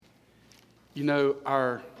You know,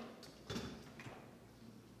 our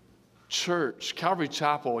church, Calvary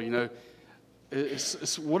Chapel,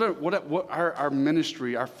 it's what our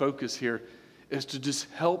ministry, our focus here is to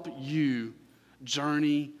just help you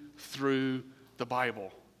journey through the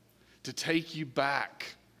Bible, to take you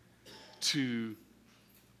back to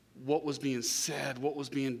what was being said, what was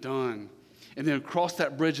being done, and then across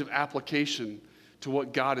that bridge of application to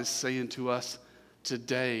what God is saying to us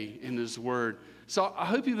today in His Word. So I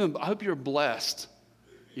hope you're blessed.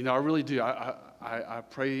 I really do. I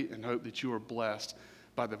pray and hope that you are blessed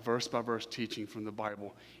by the verse-by-verse teaching from the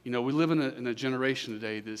Bible. We live in a generation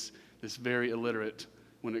today that's very illiterate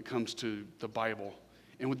when it comes to the Bible.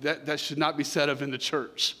 And that should not be said of in the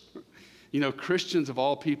church. Christians of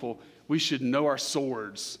all people, we should know our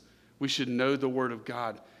swords. We should know the Word of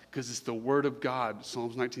God, because it's the Word of God,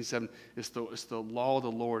 Psalms 19:7, it's the law of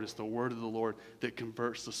the Lord, it's the Word of the Lord that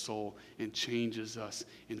converts the soul and changes us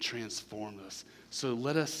and transforms us. So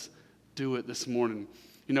let us do it this morning.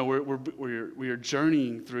 We are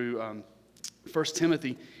journeying through 1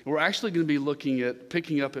 Timothy, and we're actually going to be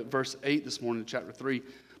picking up at verse 8 this morning in chapter 3.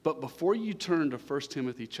 But before you turn to 1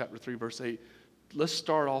 Timothy chapter 3, verse 8, let's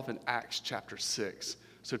start off in Acts chapter 6.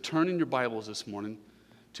 So turn in your Bibles this morning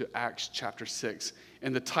to Acts chapter 6.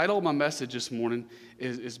 And the title of my message this morning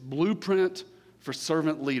is Blueprint for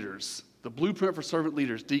Servant Leaders. The blueprint for servant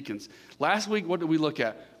leaders, deacons. Last week, what did we look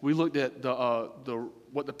at? We looked at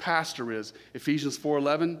what the pastor is. Ephesians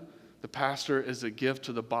 4:11, the pastor is a gift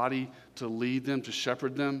to the body to lead them, to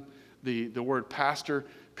shepherd them. The word pastor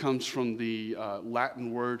comes from the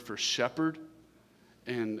Latin word for shepherd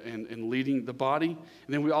and leading the body.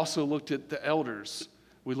 And then we also looked at the elders.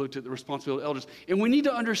 We looked at the responsibility of elders. And we need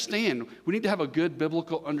to understand, we need to have a good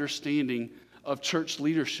biblical understanding of church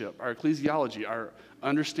leadership, our ecclesiology, our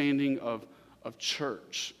understanding of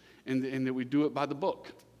church, and that we do it by the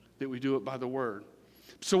book, that we do it by the word.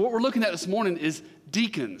 So what we're looking at this morning is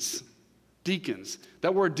deacons. Deacons.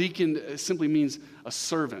 That word deacon simply means a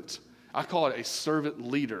servant. I call it a servant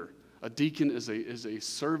leader. A deacon is a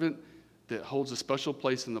servant that holds a special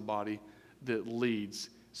place in the body, that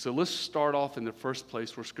leads. So let's start off in the first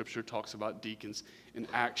place where Scripture talks about deacons in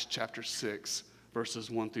Acts chapter 6, verses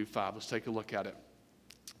 1 through 5. Let's take a look at it.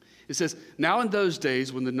 It says, "Now in those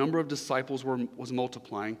days when the number of disciples was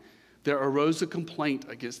multiplying, there arose a complaint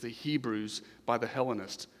against the Hebrews by the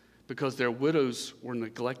Hellenists, because their widows were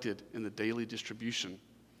neglected in the daily distribution.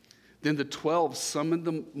 Then the 12 summoned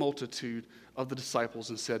the multitude of the disciples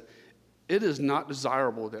and said, 'It is not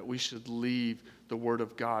desirable that we should leave the word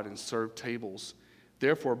of God and serve tables.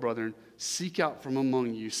 Therefore, brethren, seek out from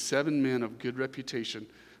among you 7 men of good reputation,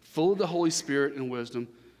 full of the Holy Spirit and wisdom,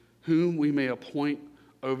 whom we may appoint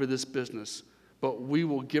over this business. But we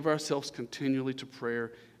will give ourselves continually to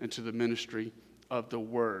prayer and to the ministry of the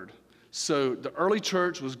word.'" So the early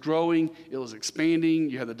church was growing, it was expanding.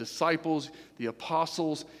 You had the disciples, the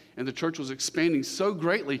apostles, and the church was expanding so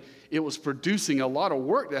greatly, it was producing a lot of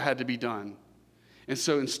work that had to be done. And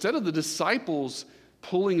so instead of the disciples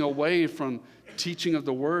pulling away from teaching of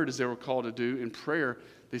the word, as they were called to do, in prayer,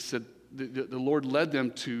 they said the Lord led them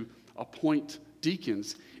to appoint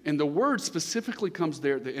deacons. And the word specifically comes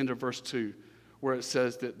there at the end of verse 2, where it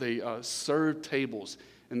says that they served tables.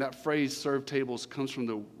 And that phrase, serve tables, comes from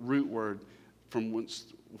the root word from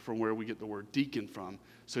where we get the word deacon from.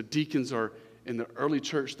 So deacons are, in the early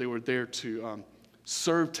church, they were there to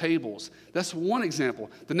serve tables. That's one example.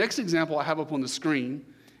 The next example I have up on the screen,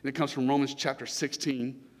 and it comes from Romans chapter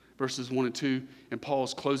 16, verses 1 and 2, and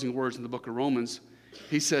Paul's closing words in the book of Romans.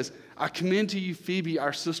 He says, "I commend to you Phoebe,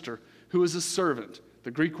 our sister, who is a servant."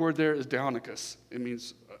 The Greek word there is diakonos. It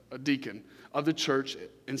means a deacon of the church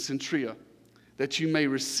in Centria, "that you may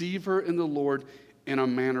receive her in the Lord in a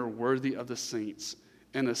manner worthy of the saints,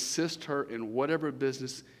 and assist her in whatever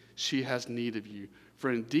business she has need of you.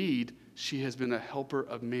 For indeed, she has been a helper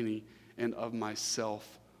of many, and of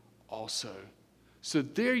myself also." So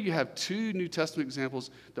there you have 2 New Testament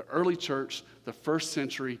examples, the early church, the first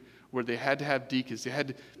century, where they had to have deacons. They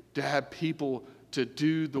had to have people to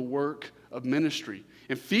do the work of ministry.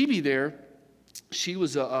 And Phoebe there, she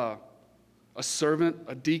was a servant,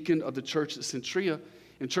 a deacon of the church at Centria.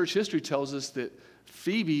 And church history tells us that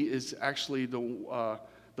Phoebe is actually the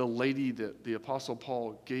lady that the Apostle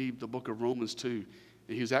Paul gave the book of Romans to.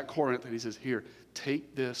 And he was at Corinth, and he says, "Here,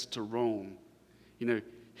 take this to Rome."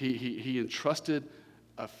 He entrusted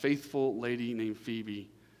a faithful lady named Phoebe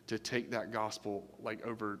to take that gospel like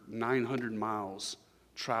over 900 miles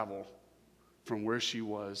travel from where she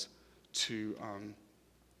was to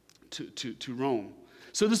Rome.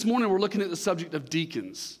 So this morning we're looking at the subject of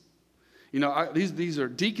deacons. These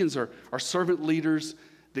deacons are servant leaders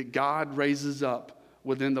that God raises up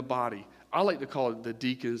within the body. I like to call it the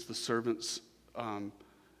deacons, the servants,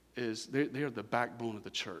 they are the backbone of the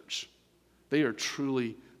church. They are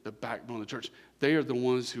truly the backbone of the church. They are the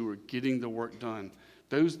ones who are getting the work done.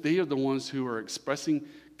 They are the ones who are expressing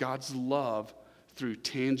God's love through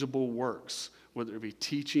tangible works, whether it be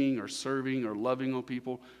teaching or serving or loving on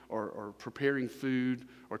people or preparing food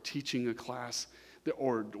or teaching a class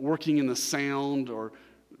or working in the sound or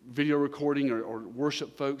video recording or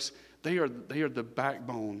worship folks. They are the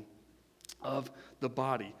backbone of the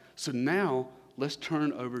body. So now let's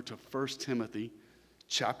turn over to 1 Timothy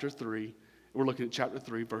chapter 3. We're looking at chapter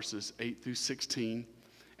 3, verses 8 through 16.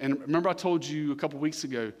 And remember I told you a couple weeks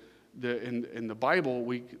ago that in the Bible,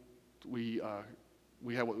 we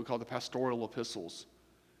have what we call the pastoral epistles.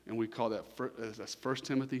 And we call that's 1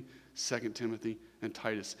 Timothy, 2 Timothy, and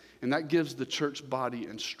Titus. And that gives the church body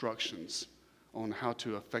instructions on how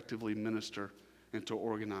to effectively minister and to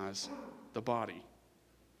organize the body.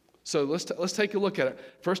 So let's take a look at it.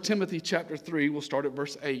 1 Timothy chapter 3, we'll start at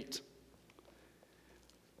verse 8.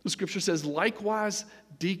 The scripture says, likewise,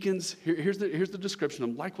 deacons, here's the description of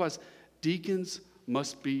them. Likewise, deacons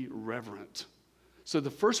must be reverent. So the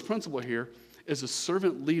first principle here is a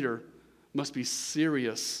servant leader must be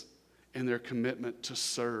serious in their commitment to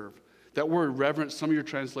serve. That word reverent, some of your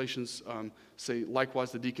translations say,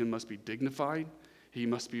 likewise, the deacon must be dignified. He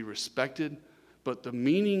must be respected. But the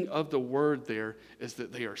meaning of the word there is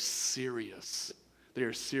that they are serious. They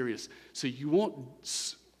are serious. So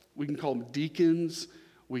we can call them deacons.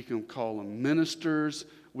 We can call them ministers.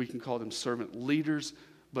 We can call them servant leaders.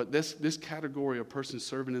 But this category of person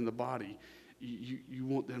serving in the body, you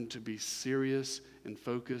want them to be serious and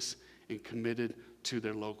focused and committed to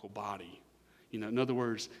their local body. In other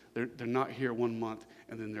words, they're not here 1 month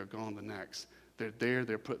and then they're gone the next. They're there,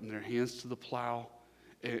 they're putting their hands to the plow,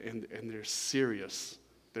 and they're serious.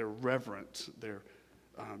 They're reverent. They're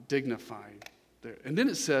dignified. And then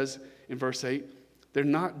it says in verse 8, they're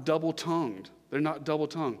not double-tongued. They're not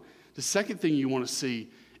double-tongued. The second thing you want to see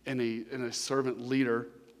in a servant leader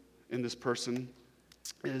in this person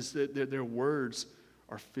is that their words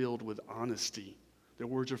are filled with honesty. Their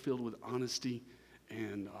words are filled with honesty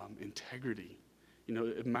and integrity.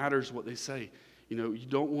 It matters what they say. You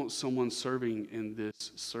don't want someone serving in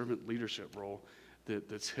this servant leadership role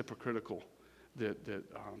that's hypocritical,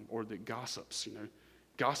 or that gossips.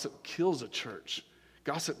 Gossip kills a church.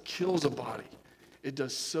 Gossip kills a body. It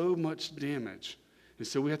does so much damage. And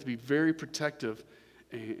so we have to be very protective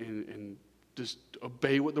and just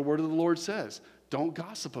obey what the word of the Lord says. Don't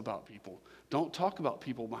gossip about people. Don't talk about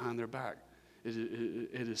people behind their back.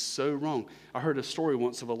 It is so wrong. I heard a story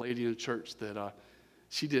once of a lady in a church that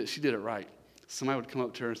she did it right. Somebody would come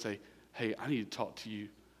up to her and say, hey, I need to talk to you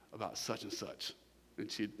about such and such. And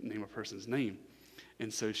she'd name a person's name.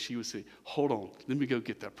 And so she would say, hold on, let me go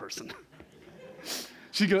get that person.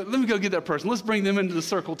 She'd go, let me go get that person. Let's bring them into the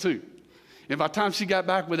circle too. And by the time she got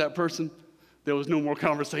back with that person, there was no more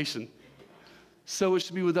conversation. So it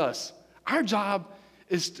should be with us. Our job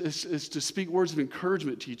is to speak words of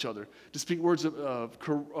encouragement to each other, to speak words of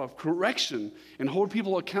correction and hold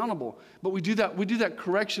people accountable. But we do that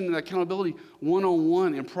correction and accountability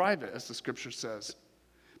one-on-one in private, as the scripture says.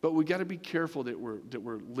 But we got to be careful that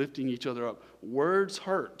we're lifting each other up. Words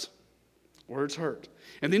hurt. Words hurt.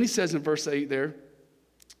 And then he says in verse 8 there,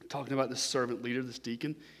 talking about this servant leader, this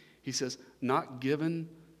deacon, he says, not given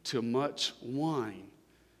to much wine.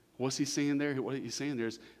 What's he saying there? What he's saying there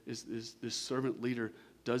is this servant leader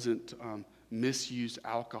doesn't misuse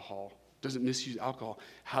alcohol. Doesn't misuse alcohol.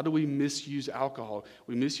 How do we misuse alcohol?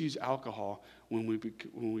 We misuse alcohol when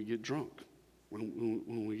we get drunk.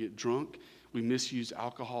 When we get drunk, we misuse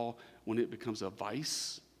alcohol when it becomes a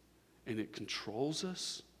vice and it controls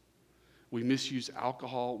us. We misuse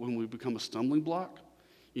alcohol when we become a stumbling block.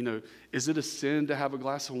 Is it a sin to have a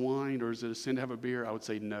glass of wine or is it a sin to have a beer? I would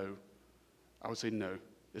say no.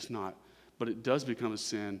 It's not. But it does become a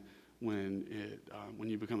sin when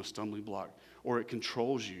you become a stumbling block or it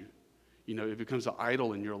controls you. It becomes an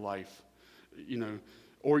idol in your life.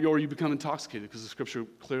 Or you become intoxicated because the scripture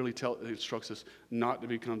clearly instructs us not to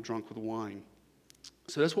become drunk with wine.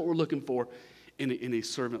 So that's what we're looking for in a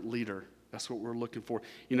servant leader. That's what we're looking for.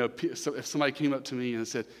 So if somebody came up to me and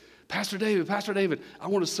said, Pastor David, I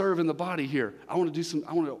want to serve in the body here. I want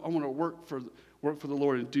to work for the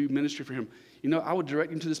Lord and do ministry for him. I would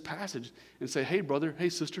direct him to this passage and say, hey, brother, hey,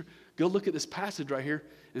 sister, go look at this passage right here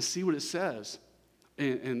and see what it says.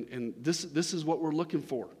 And this is what we're looking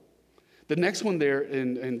for. The next one there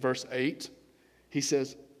in verse 8, he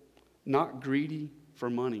says, not greedy for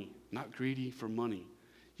money. Not greedy for money.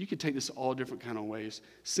 You could take this all different kind of ways.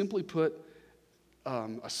 Simply put,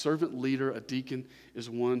 a servant leader, a deacon, is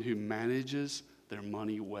one who manages their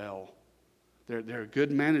money well. They're a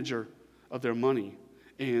good manager of their money,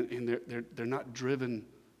 and they're not driven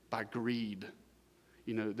by greed.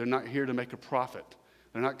 They're not here to make a profit.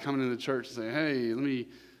 They're not coming into the church and saying, hey, let me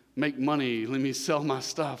make money, let me sell my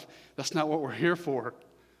stuff. That's not what we're here for.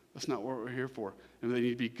 That's not what we're here for. And they need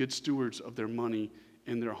to be good stewards of their money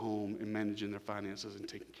in their home and managing their finances and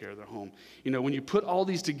taking care of their home. When you put all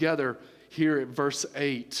these together here at verse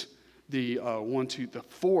 8, the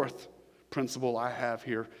fourth principle I have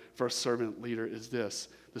here for a servant leader is this.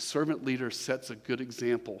 The servant leader sets a good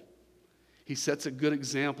example. He sets a good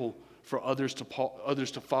example for others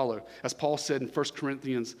to follow. As Paul said in 1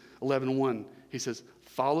 Corinthians 11:1, he says,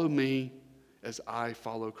 follow me as I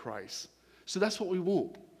follow Christ. So that's what we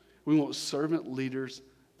want. We want servant leaders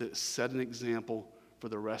that set an example for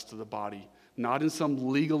the rest of the body, not in some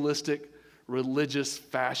legalistic, religious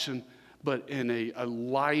fashion, but in a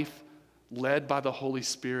life led by the Holy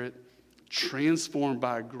Spirit, transformed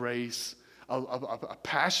by grace, a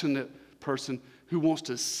passionate person who wants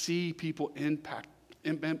to see people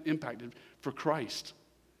impacted for Christ.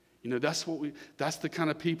 That's the kind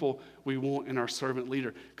of people we want in our servant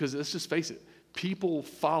leader. Because let's just face it, people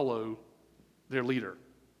follow their leader.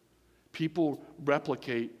 People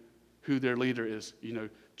replicate who their leader is.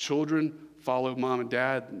 Children follow mom and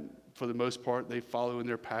dad. For the most part, they follow in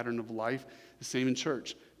their pattern of life. The same in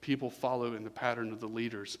church. People follow in the pattern of the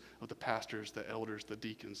leaders, of the pastors, the elders, the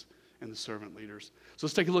deacons, and the servant leaders. So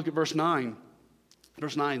let's take a look at verse 9.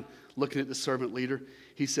 Verse 9, looking at the servant leader,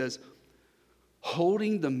 he says,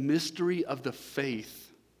 holding the mystery of the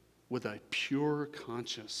faith with a pure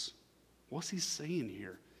conscience. What's he saying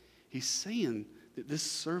here? He's saying that this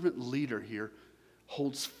servant leader here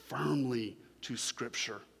holds firmly to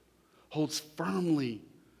Scripture, holds firmly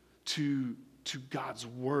to God's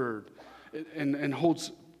word, and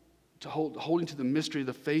holding to the mystery of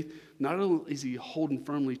the faith. Not only is he holding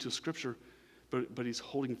firmly to Scripture, but he's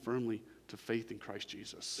holding firmly to faith in Christ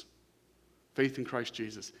Jesus. Faith in Christ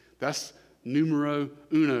Jesus. That's numero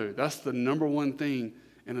uno. That's the number one thing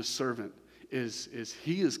in a servant is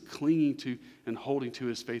he is clinging to and holding to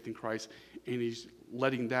his faith in Christ, and he's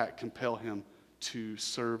letting that compel him to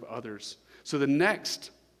serve others. So the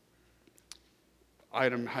next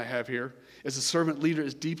item I have here is a servant leader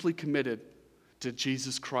is deeply committed to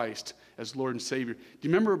Jesus Christ as Lord and Savior. Do you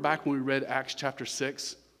remember back when we read Acts chapter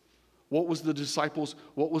 6? What was the disciples,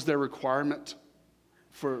 what was their requirement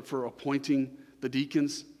for appointing the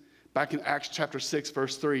deacons? Back in Acts chapter 6,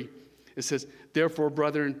 verse 3, it says, therefore,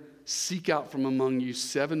 brethren, seek out from among you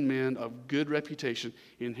 7 men of good reputation.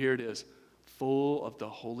 And here it is, full of the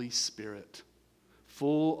Holy Spirit.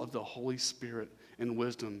 Full of the Holy Spirit and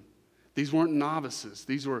wisdom. These weren't novices.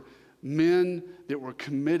 These were men that were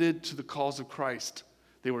committed to the cause of Christ.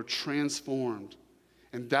 They were transformed.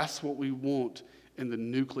 And that's what we want in the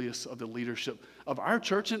nucleus of the leadership of our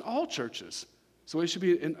church and all churches. So it should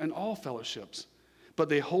be in all fellowships. But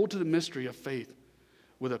they hold to the mystery of faith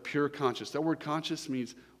with a pure conscience. That word conscience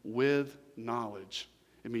means with knowledge.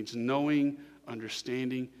 It means knowing,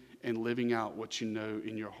 understanding, and living out what you know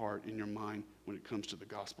in your heart, in your mind, when it comes to the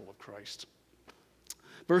gospel of Christ.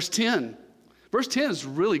 Verse 10. Verse 10 is a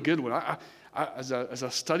really good one. As I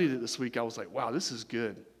studied it this week, I was like, wow, this is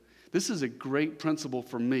good. This is a great principle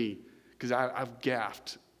for me because I've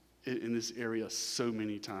gaffed in this area so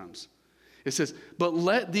many times. It says, but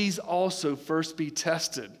let these also first be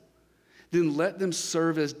tested. Then let them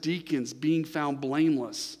serve as deacons, being found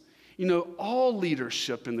blameless. All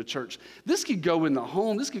leadership in the church. This could go in the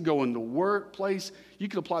home. This could go in the workplace. You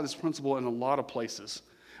could apply this principle in a lot of places.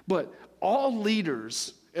 But all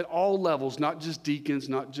leaders at all levels, not just deacons,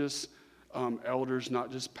 not just elders,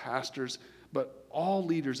 not just pastors, but all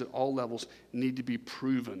leaders at all levels need to be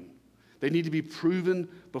proven. They need to be proven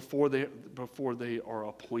before they are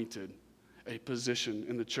appointed a position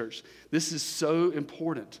in the church. This is so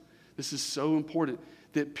important. This is so important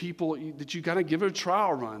that you kind of give it a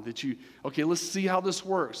trial run, okay, let's see how this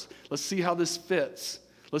works. Let's see how this fits.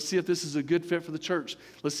 Let's see if this is a good fit for the church.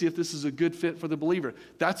 Let's see if this is a good fit for the believer.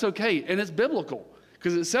 That's okay, and it's biblical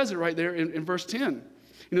because it says it right there in verse 10.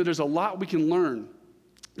 There's a lot we can learn.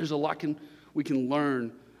 There's a lot we can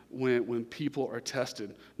learn when people are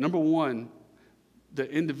tested. Number one, the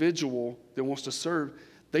individual that wants to serve,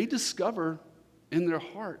 they discover in their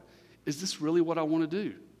heart, is this really what I want to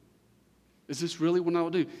do? Is this really what I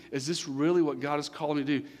want to do? Is this really what God is calling me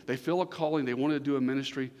to do? They feel a calling. They want to do a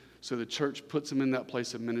ministry, so the church puts them in that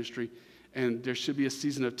place of ministry. And there should be a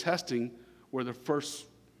season of testing where the first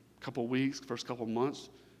couple weeks, first couple months,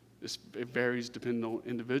 it varies depending on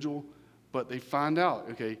individual, but they find out,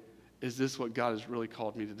 okay, is this what God has really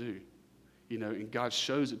called me to do? And God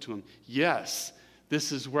shows it to him. Yes,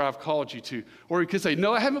 this is where I've called you to. Or he could say,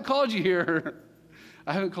 no, I haven't called you here.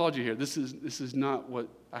 I haven't called you here. This is not what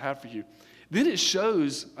I have for you. Then it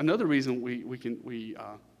shows another reason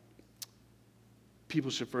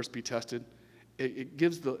people should first be tested. It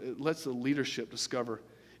lets the leadership discover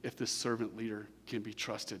if this servant leader can be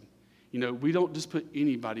trusted. We don't just put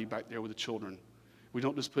anybody back there with the children. We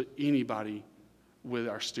don't just put anybody with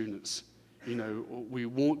our students. We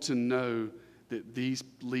want to know that these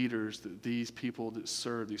leaders, that these people that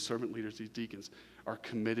serve, these servant leaders, these deacons, are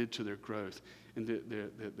committed to their growth and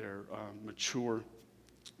that they're mature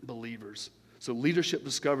believers. So leadership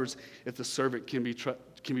discovers if the servant can be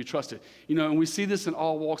trusted. And we see this in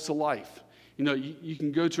all walks of life. You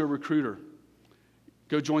can go to a recruiter,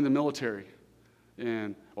 go join the military,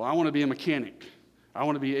 and, I want to be a mechanic. I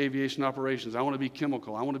want to be aviation operations. I want to be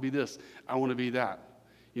chemical. I want to be this. I want to be that.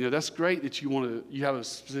 That's great that you have a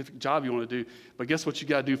specific job you want to do, but guess what you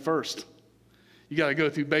got to do first? You got to go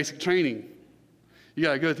through basic training.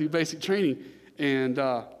 And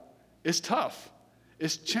it's tough.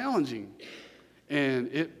 It's challenging.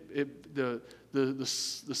 And the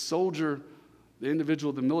soldier, the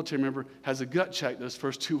individual, the military member has a gut check those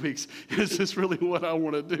first 2 weeks. Is this really what I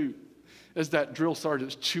want to do? As that drill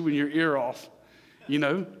sergeant's chewing your ear off,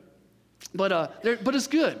 But it's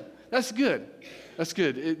good. That's good. That's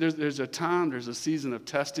good. There's a time, there's a season of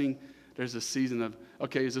testing. There's a season of,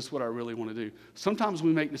 okay, is this what I really want to do? Sometimes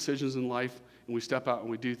we make decisions in life and we step out and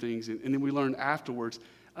we do things and then we learn afterwards,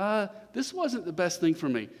 this wasn't the best thing for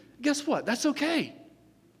me. Guess what? That's okay.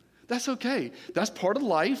 That's okay. That's part of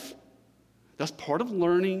life. That's part of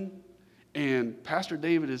learning. And Pastor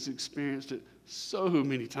David has experienced it so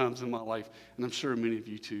many times in my life, and I'm sure many of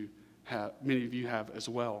you have as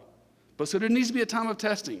well. But so there needs to be a time of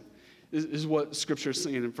testing, is what Scripture is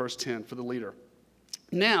saying in verse 10 for the leader.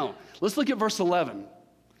 Now, let's look at verse 11.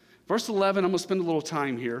 Verse 11, I'm going to spend a little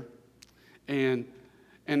time here, and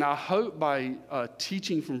I hope by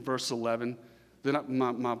teaching from verse 11 that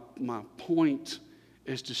my point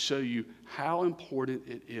is to show you how important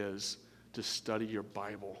it is to study your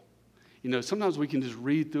Bible. Sometimes we can just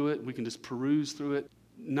read through it, we can just peruse through it,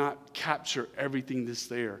 not capture everything that's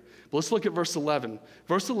there. But let's look at verse 11.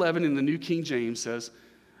 Verse 11 in the New King James says,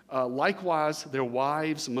 likewise, their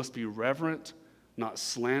wives must be reverent, not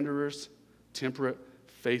slanderers, temperate,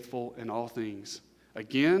 faithful in all things.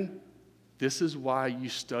 Again, this is why you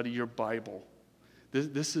study your Bible.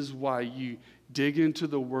 This is why you dig into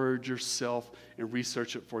the Word yourself and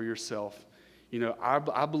research it for yourself.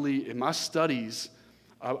 I believe in my studies,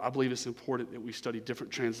 I believe it's important that we study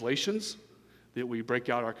different translations, that we break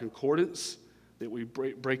out our concordance, that we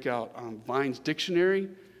break out Vine's dictionary,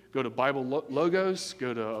 go to Bible Logos,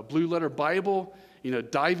 go to a Blue Letter Bible,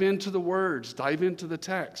 dive into the words, dive into the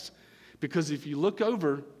text. Because if you look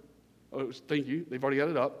over, thank you, they've already got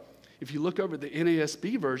it up. If you look over the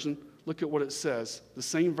NASB version, look at what it says. The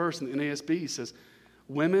same verse in the NASB says,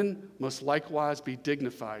 women must likewise be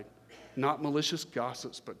dignified, not malicious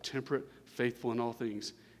gossips, but temperate, faithful in all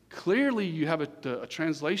things. Clearly, you have a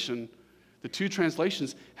translation. The two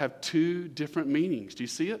translations have two different meanings. Do you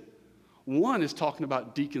see it? One is talking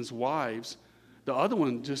about deacons' wives. The other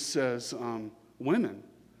one just says women.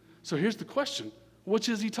 So here's the question. Which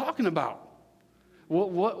is he talking about?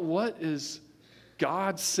 What is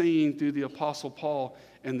God saying through the Apostle Paul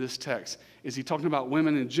in this text? Is he talking about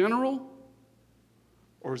women in general?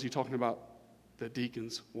 Or is he talking about the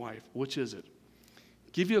deacon's wife? Which is it?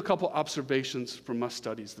 Give you a couple observations from my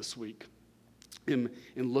studies this week in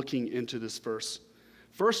looking into this verse.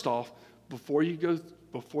 First off, before you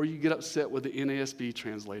get upset with the NASB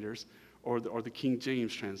translators or the King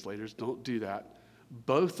James translators, don't do that.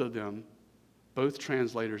 Both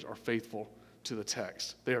translators are faithful to the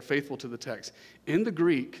text. They are faithful to the text. In the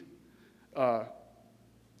Greek, the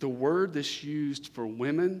word that's used for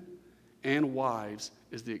women and wives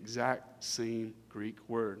is the exact same Greek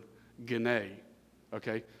word, gene.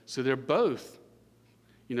 Okay? So they're both,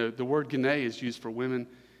 the word gene is used for women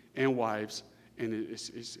and wives, and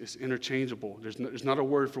it's interchangeable. There's not a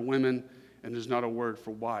word for women, and there's not a word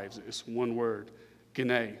for wives. It's one word,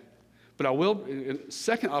 gene. But I will,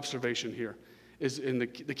 second observation here is in the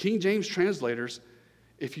King James translators,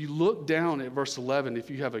 if you look down at verse 11, if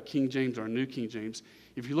you have a King James or a New King James,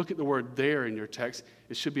 if you look at the word there in your text,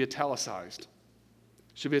 it should be italicized.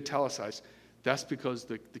 It should be italicized. That's because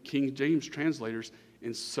the King James translators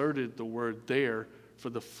inserted the word there for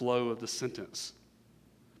the flow of the sentence.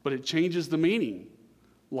 But it changes the meaning.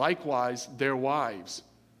 Likewise, their wives.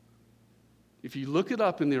 If you look it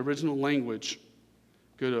up in the original language,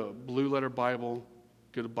 go to Blue Letter Bible,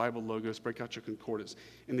 Go to Bible Logos, break out your concordance.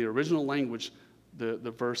 In the original language,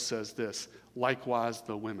 the verse says this, likewise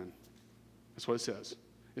the women. That's what it says.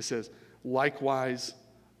 It says, likewise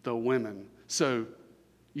the women. So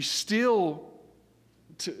you still,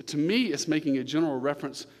 to me, it's making a general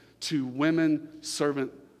reference to women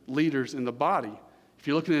servant leaders in the body. If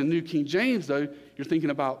you're looking at the New King James, though, you're thinking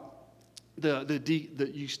about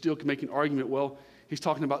you still can make an argument, well, he's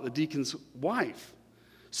talking about the deacon's wife.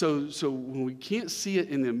 So when we can't see it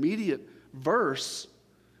in the immediate verse,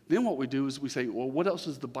 then what we do is we say, well, what else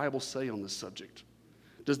does the Bible say on this subject?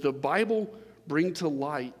 Does the Bible bring to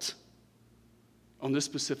light on this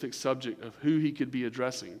specific subject of who he could be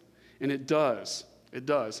addressing? And it does. It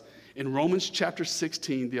does. In Romans chapter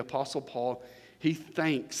 16, the Apostle Paul, he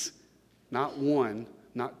thanks not one,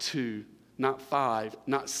 not two, not five,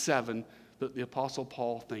 not seven, but the Apostle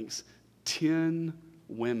Paul thanks 10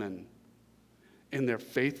 women in their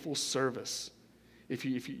faithful service. If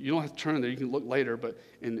you don't have to turn there, you can look later, but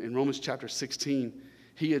in Romans chapter 16,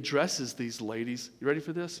 he addresses these ladies, you ready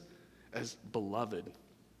for this? As beloved,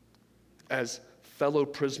 as fellow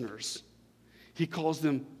prisoners. He calls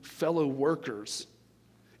them fellow workers.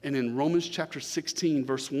 And in Romans chapter 16,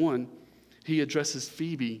 verse 1, he addresses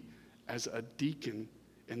Phoebe as a deacon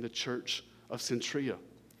in the church of Centuria.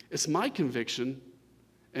 It's my conviction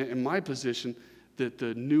and my position that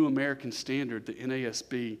the New American Standard, the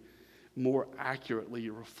NASB, more accurately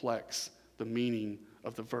reflects the meaning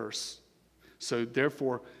of the verse. So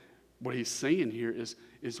therefore, what he's saying here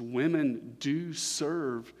is women do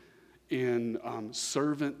serve in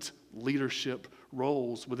servant leadership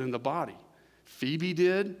roles within the body. Phoebe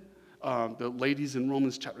did. The ladies in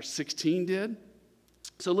Romans chapter 16 did.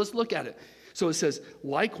 So let's look at it. So it says,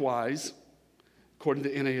 likewise, according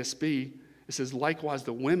to NASB, it says, likewise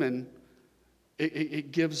the women,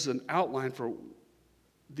 it gives an outline for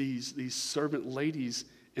these servant ladies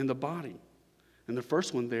in the body. And the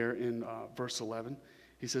first one there in verse 11,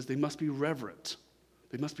 he says they must be reverent.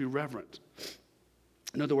 They must be reverent.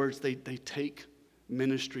 In other words, they take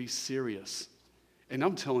ministry serious. And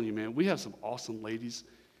I'm telling you, man, we have some awesome ladies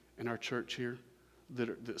in our church here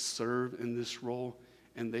that serve in this role,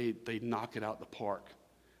 and they knock it out the park.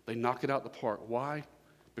 They knock it out the park. Why?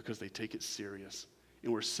 Because they take it serious.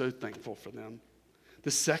 And we're so thankful for them.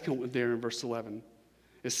 The second one there in verse 11,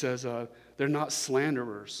 it says they're not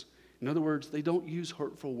slanderers. In other words, they don't use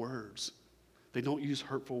hurtful words. They don't use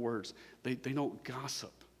hurtful words. They don't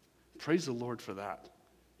gossip. Praise the Lord for that.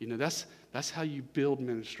 You know, that's how you build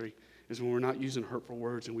ministry, is when we're not using hurtful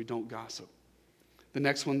words and we don't gossip. The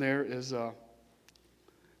next one there is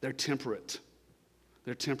they're temperate.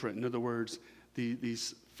 They're temperate. In other words,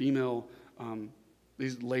 these female,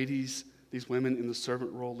 these ladies, these women in the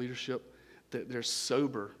servant role leadership, they're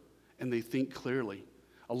sober and they think clearly.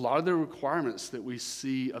 A lot of the requirements that we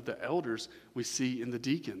see of the elders, we see in the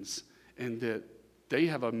deacons, and that they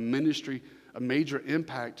have a ministry, a major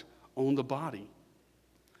impact on the body.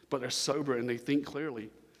 But they're sober and they think clearly.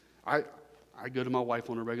 I go to my wife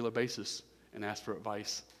on a regular basis and ask for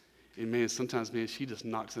advice. And man, sometimes, man, she just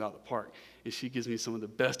knocks it out of the park. And she gives me some of the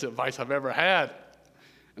best advice I've ever had.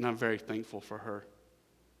 And I'm very thankful for her.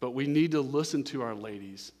 But we need to listen to our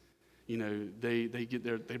ladies. You know, they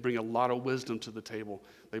bring a lot of wisdom to the table.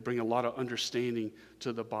 They bring a lot of understanding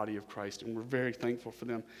to the body of Christ. And we're very thankful for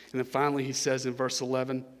them. And then finally, he says in verse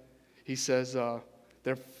 11, he says,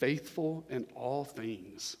 they're faithful in all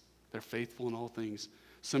things. They're faithful in all things.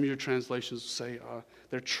 Some of your translations say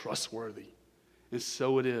they're trustworthy. And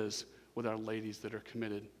so it is with our ladies that are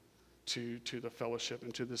committed to the fellowship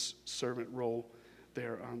and to this servant role.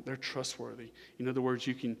 They're trustworthy. In other words,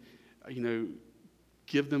 you can,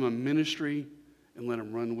 give them a ministry and let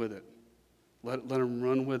them run with it. Let them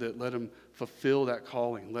run with it. Let them fulfill that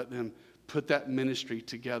calling. Let them put that ministry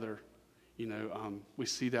together. We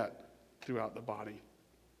see that throughout the body.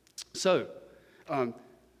 So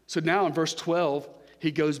now in verse 12,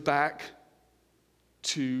 he goes back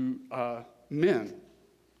to men.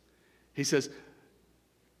 He says,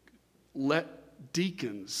 let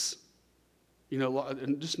deacons,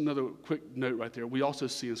 and just another quick note right there. We also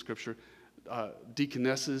see in Scripture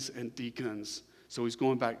deaconesses and deacons. So he's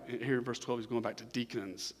going back, here in verse 12, he's going back to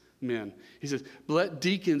deacons, men. He says, let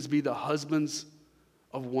deacons be the husbands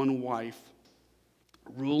of one wife,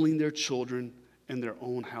 ruling their children and their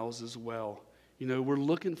own houses well. We're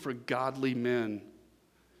looking for godly men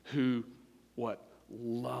who,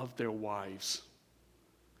 love their wives.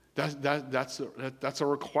 That's a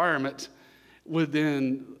requirement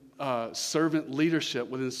within servant leadership,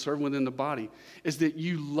 within the body, is that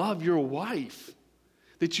you love your wife.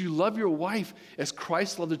 That you love your wife as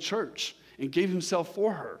Christ loved the church and gave himself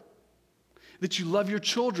for her. that you love your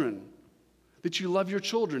children, that you're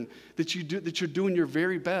doing your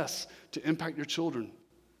very best to impact your children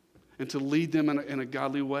and to lead them in a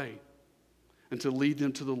godly way and to lead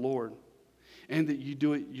them to the Lord. And that you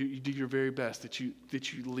do your very best, that you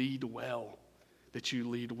lead well,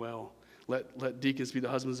 Let deacons be the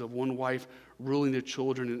husbands of one wife, ruling their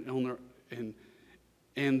children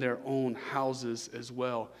and their own houses as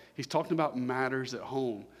well. He's talking about matters at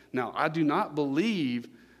home. Now, I do not believe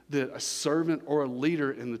that a servant or a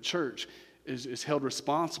leader in the church is held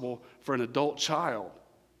responsible for an adult child.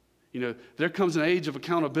 There comes an age of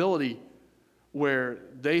accountability where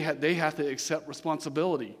they have to accept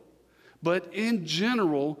responsibility. But in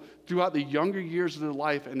general, throughout the younger years of their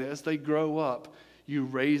life and as they grow up, you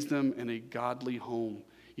raise them in a godly home.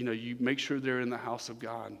 You make sure they're in the house of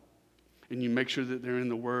God. And you make sure that they're in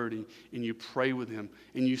the Word, and you pray with them,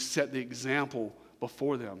 and you set the example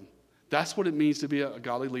before them. That's what it means to be a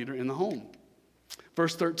godly leader in the home.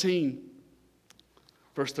 Verse 13,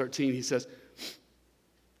 he says,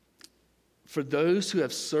 "For those who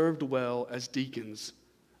have served well as deacons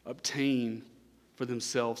obtain for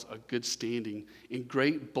themselves a good standing and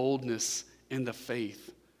great boldness in the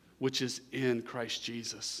faith, which is in Christ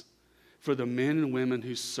Jesus. For the men and women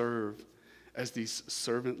who serve as these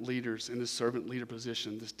servant leaders in the servant leader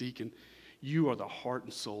position, this deacon, you are the heart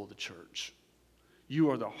and soul of the church.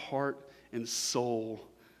 You are the heart and soul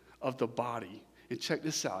of the body." And check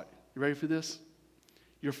this out. You ready for this?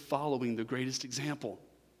 You're following the greatest example.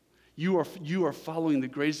 You are following the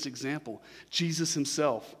greatest example, Jesus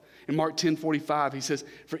himself. In Mark 10:45, he says,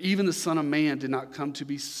 "For even the Son of Man did not come to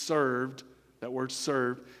be served." That word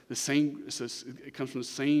served, it comes from the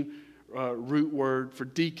same root word for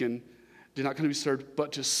deacon. Did not come to be served,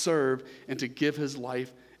 but to serve and to give his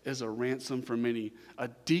life as a ransom for many. A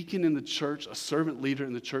deacon in the church, a servant leader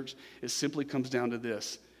in the church, it simply comes down to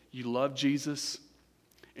this. You love Jesus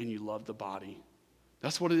and you love the body.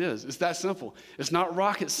 That's what it is. It's that simple. It's not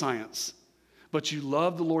rocket science. But you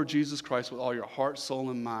love the Lord Jesus Christ with all your heart, soul,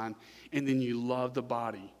 and mind, and then you love the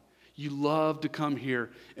body. You love to come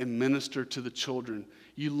here and minister to the children.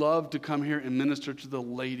 You love to come here and minister to the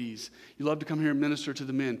ladies. You love to come here and minister to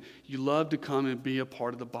the men. You love to come and be a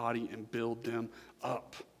part of the body and build them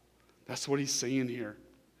up. That's what he's saying here.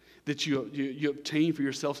 That you obtain for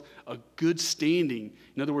yourselves a good standing.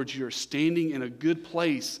 In other words, you're standing in a good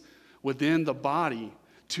place within the body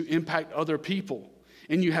to impact other people.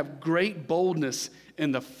 And you have great boldness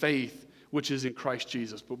in the faith which is in Christ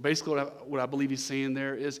Jesus. But basically what I believe he's saying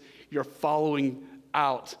there is you're following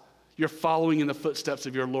in the footsteps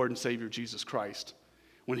of your Lord and Savior Jesus Christ.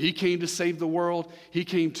 When he came to save the world, he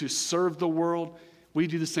came to serve the world. We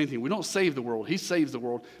do the same thing. We don't save the world. He saves the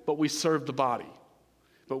world, but we serve the body.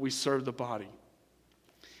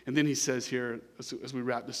 And then he says here, as we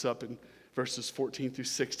wrap this up in verses 14 through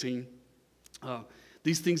 16,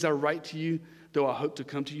 "These things I write to you, though I hope to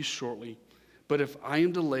come to you shortly. But if I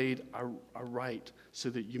am delayed, I write so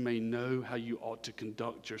that you may know how you ought to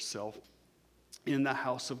conduct yourself in the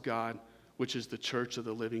house of God, which is the church of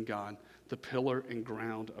the living God, the pillar and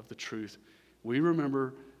ground of the truth." We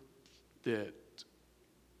remember that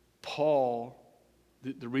Paul,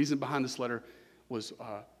 the reason behind this letter was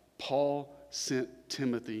Paul sent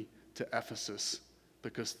Timothy to Ephesus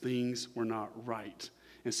because things were not right.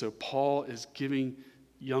 And so Paul is giving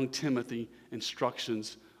young Timothy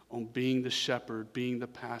instructions on being the shepherd, being the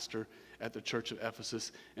pastor at the church of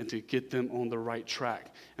Ephesus, and to get them on the right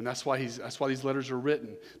track. And that's why these letters are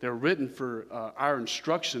written. They're written for our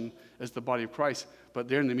instruction as the body of Christ, but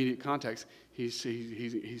they're in the immediate context. He's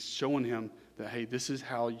showing him that, hey, this is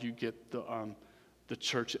how you get the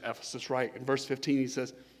church at Ephesus right. In verse 15, he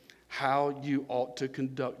says, how you ought to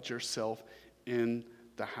conduct yourself in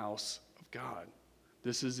the house of God.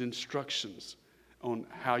 This is instructions on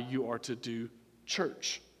how you are to do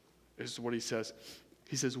church, is what he says.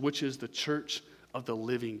 He says, which is the church of the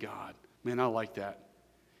living God. Man, I like that.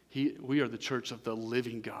 We are the church of the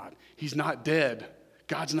living God. He's not dead.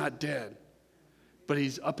 God's not dead. But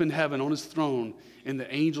he's up in heaven on his throne, and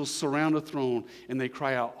the angels surround the throne, and they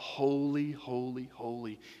cry out, holy, holy,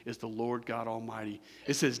 holy is the Lord God Almighty.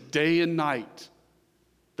 It says day and night,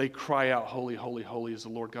 they cry out, holy, holy, holy is the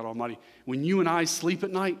Lord God Almighty. When you and I sleep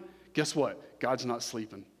at night, guess what? God's not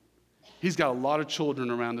sleeping. He's got a lot of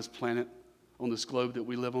children around this planet, on this globe that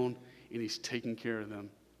we live on, and he's taking care of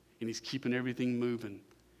them. And he's keeping everything moving.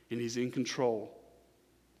 And he's in control.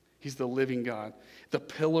 He's the living God, the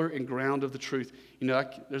pillar and ground of the truth. You know,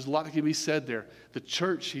 there's a lot that can be said there. The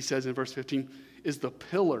church, he says in verse 15, is the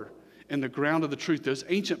pillar and the ground of the truth. Those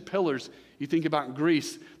ancient pillars, you think about in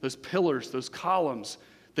Greece, those pillars, those columns,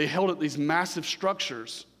 they held up these massive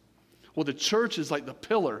structures. Well, the church is like the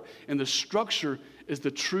pillar, and the structure is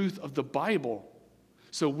the truth of the Bible.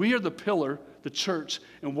 So we are the pillar, the church,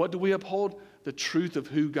 and what do we uphold? The truth of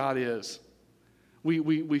who God is.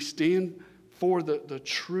 We stand for the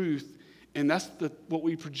truth, and that's what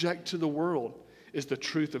we project to the world, is the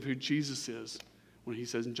truth of who Jesus is. When he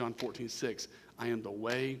says in John 14:6, I am the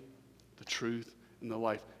way, the truth, and the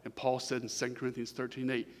life. And Paul said in 2 Corinthians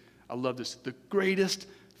 13:8, I love this, the greatest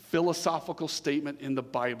philosophical statement in the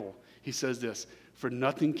Bible. He says this, for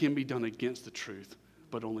nothing can be done against the truth,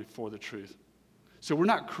 but only for the truth. So we're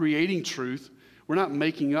not creating truth. We're not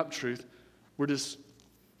making up truth. We're just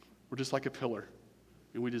like a pillar,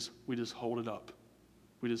 and we just hold it up.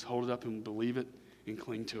 We just hold it up and believe it and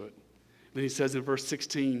cling to it. Then he says in verse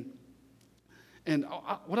 16, and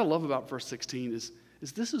what I love about verse 16 is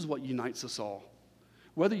this is what unites us all.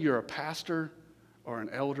 Whether you're a pastor or an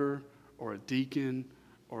elder or a deacon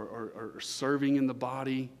or serving in the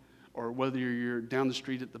body, or whether you're down the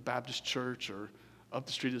street at the Baptist church or up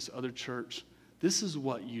the street at this other church, this is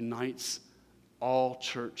what unites all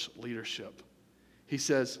church leadership. He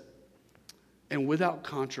says, and without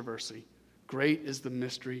controversy, great is the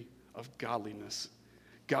mystery of godliness.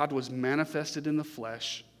 God was manifested in the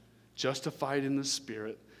flesh, justified in the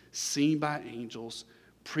spirit, seen by angels,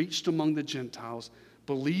 preached among the Gentiles,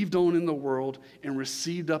 believed on in the world, and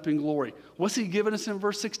received up in glory. What's he given us in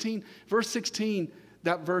verse 16? Verse 16,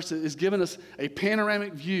 that verse is giving us a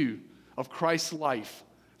panoramic view of Christ's life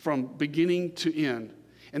from beginning to end.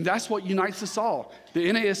 And that's what unites us all. The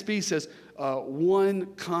NASB says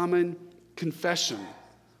one common confession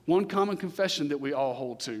that we all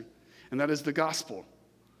hold to, and that is the gospel.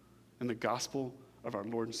 And the gospel of our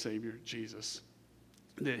Lord and Savior, Jesus.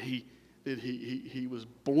 That he was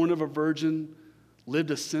born of a virgin, lived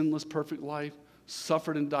a sinless, perfect life,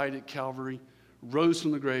 suffered and died at Calvary, rose from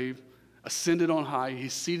the grave, ascended on high.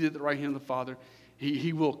 He's seated at the right hand of the Father.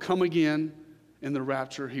 He will come again in the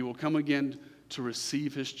rapture. He will come again to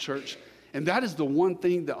receive his church. And that is the one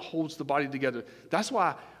thing that holds the body together. That's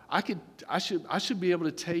why I should be able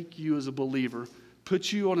to take you as a believer,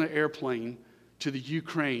 put you on an airplane to the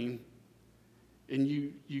Ukraine, and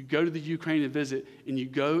you go to the Ukraine and visit, and you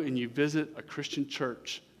go and you visit a Christian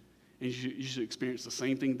church, and you should experience the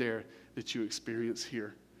same thing there that you experience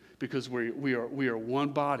here, because we are one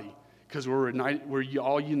body, because we're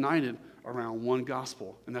all united around one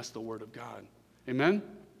gospel, and that's the Word of God. Amen?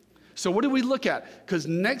 So what do we look at? Because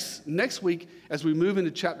next week, as we move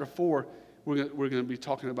into chapter 4, we're going to be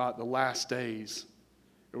talking about the last days,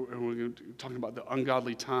 and we're going to be talking about the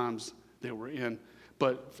ungodly times that we're in.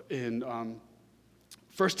 But in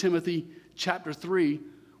 1 Timothy chapter 3,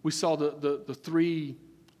 we saw the three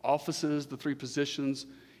offices, the three positions.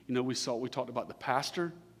 You know, we talked about the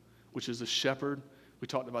pastor, which is the shepherd. We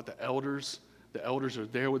talked about the elders. The elders are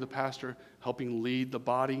there with the pastor, helping lead the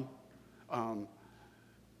body. And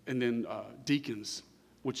then deacons,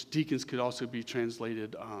 which deacons could also be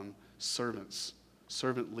translated servants,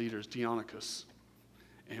 servant leaders, diakonos.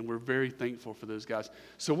 And we're very thankful for those guys.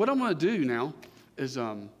 So what I'm going to do now is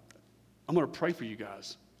I'm going to pray for you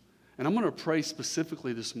guys. And I'm going to pray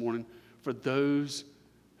specifically this morning for those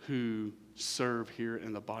who serve here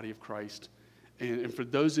in the body of Christ. And for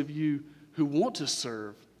those of you who want to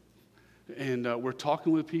serve. And we're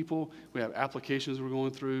talking with people. We have applications we're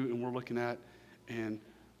going through and we're looking at. And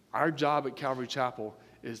our job at Calvary Chapel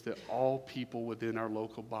is that all people within our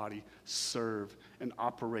local body serve and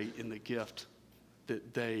operate in the gift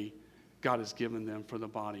that God has given them for the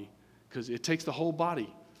body. Because it takes the whole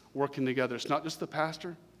body working together. It's not just the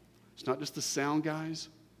pastor. It's not just the sound guys.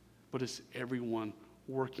 But it's everyone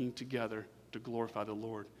working together to glorify the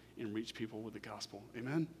Lord and reach people with the gospel.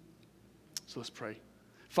 Amen? So let's pray.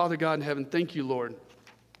 Father God in heaven, thank you, Lord.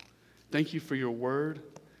 Thank you for your word.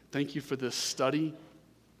 Thank you for this study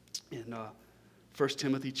in 1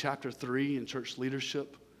 Timothy chapter 3 in church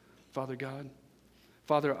leadership, Father God.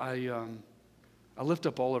 Father, I lift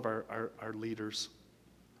up all of our leaders,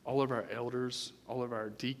 all of our elders, all of our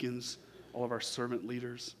deacons, all of our servant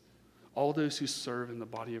leaders, all those who serve in the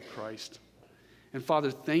body of Christ. And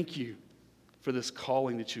Father, thank you for this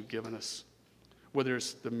calling that you've given us, whether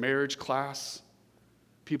it's the marriage class,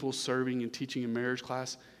 people serving and teaching in marriage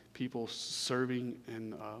class, people serving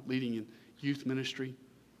and leading in youth ministry.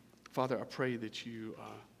 Father, I pray that you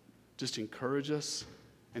just encourage us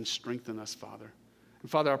and strengthen us, Father. And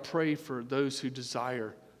Father, I pray for those who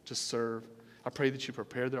desire to serve. I pray that you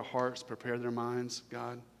prepare their hearts, prepare their minds,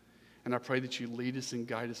 God. And I pray that you lead us and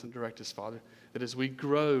guide us and direct us, Father, that as we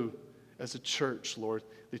grow as a church, Lord,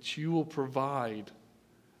 that you will provide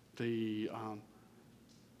the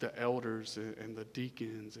elders and the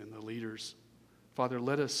deacons and the leaders Father,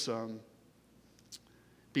 let us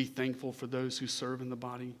be thankful for those who serve in the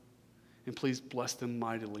body, and please bless them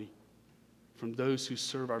mightily. From those who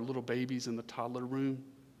serve our little babies in the toddler room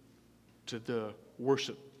to the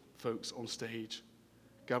worship folks on stage.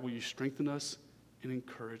 God, will you strengthen us and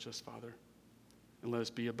encourage us, Father? And let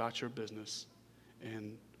us be about your business.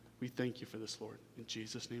 And we thank you for this, Lord. In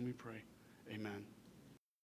Jesus' name we pray. Amen.